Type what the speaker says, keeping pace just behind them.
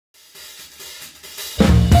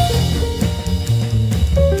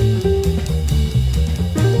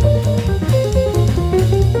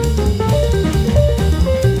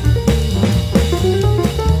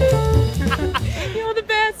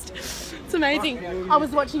amazing. I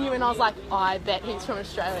was watching you and I was like, oh, I bet he's from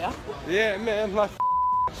Australia. Yeah, man, like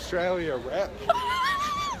Australia rap.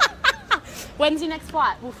 When's your next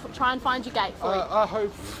flight? We'll try and find your gate for you. I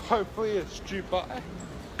hopefully it's Dubai.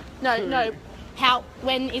 No.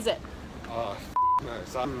 When is it? Oh, no,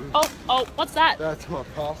 son. Oh, what's that? That's my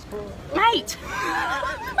passport. Mate!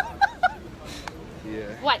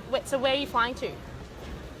 Yeah. Wait, so where are you flying to?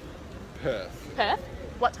 Perth. Perth?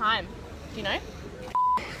 What time? Do you know?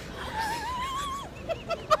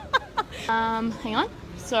 Hang on.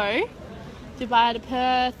 So, Dubai to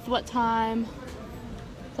Perth, what time?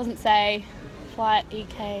 Doesn't say. Flight,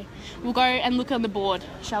 EK. We'll go and look on the board,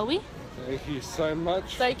 shall we? Thank you so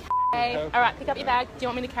much. It's okay. Alright, pick up your bag. Do you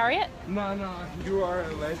want me to carry it? No, you are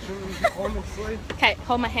a legend, honestly. Okay,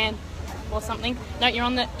 hold my hand or something. No, you're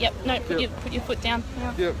on the... Yep, no, put your foot down.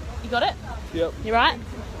 Yep. You got it? Yep. You right?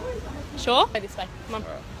 Sure? Go this way. Come on.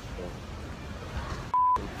 Right.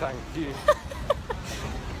 Thank you.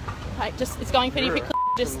 Right, it's going pretty quickly.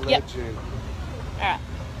 Just, yep. Legend. Alright.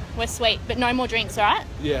 We're sweet, but no more drinks, alright?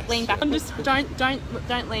 Yes. Lean back. Just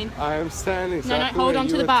don't lean. I am standing exactly No, hold on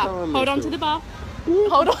to the bar. Hold on to the bar.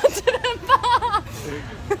 Hold on to the bar.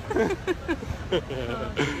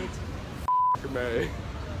 Me.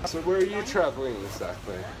 So where are you travelling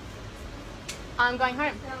exactly? I'm going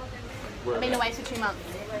home. Where? I've been away for 2 months.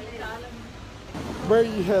 Where are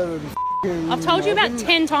you headed? I've told you about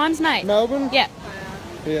 10 times, mate. Melbourne? Yeah.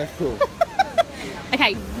 Yeah, cool.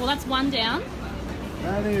 Okay, well that's one down.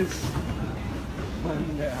 That is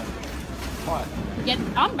one down. Right. Yeah,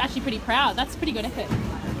 I'm actually pretty proud. That's a pretty good effort.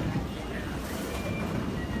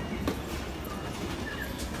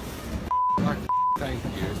 Thank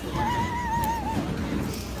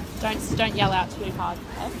you. Don't yell out too hard,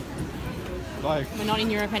 okay? Like, We're not in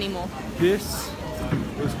Europe anymore. this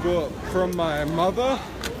was bought from my mother.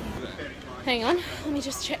 Hang on, let me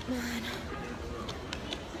just check mine.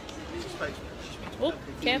 Oh,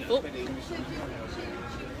 careful.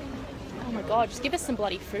 Oh my god, just give us some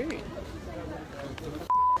bloody food.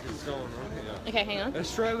 What's going on here? Okay, hang on.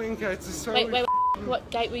 Australian gates are so... Wait. What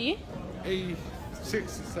gate were you?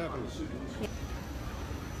 E67.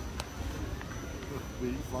 Were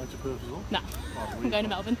you flying to Perth as well? No, I'm going to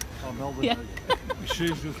Melbourne. Oh, Melbourne. Yeah.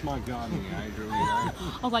 She's just my gardening age, really.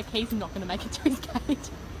 I was like, he's not going to make it to his gate.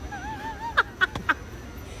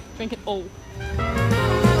 Drink it all.